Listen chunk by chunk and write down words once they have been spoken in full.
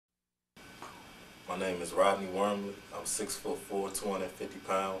My name is Rodney Wormley. I'm 6'4", 250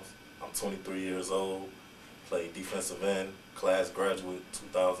 pounds. I'm 23 years old. Played defensive end, class graduate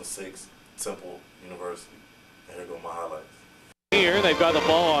 2006, Temple University. And here go my highlights. Here they've got the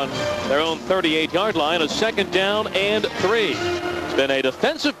ball on their own 38-yard line, a 2nd down and 3. It's been a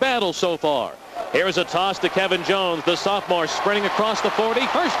defensive battle so far. Here's a toss to Kevin Jones, the sophomore, sprinting across the 40,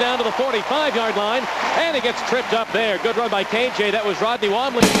 first down to the 45-yard line, and he gets tripped up there. Good run by KJ. That was Rodney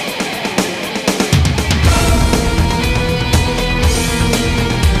Wormley.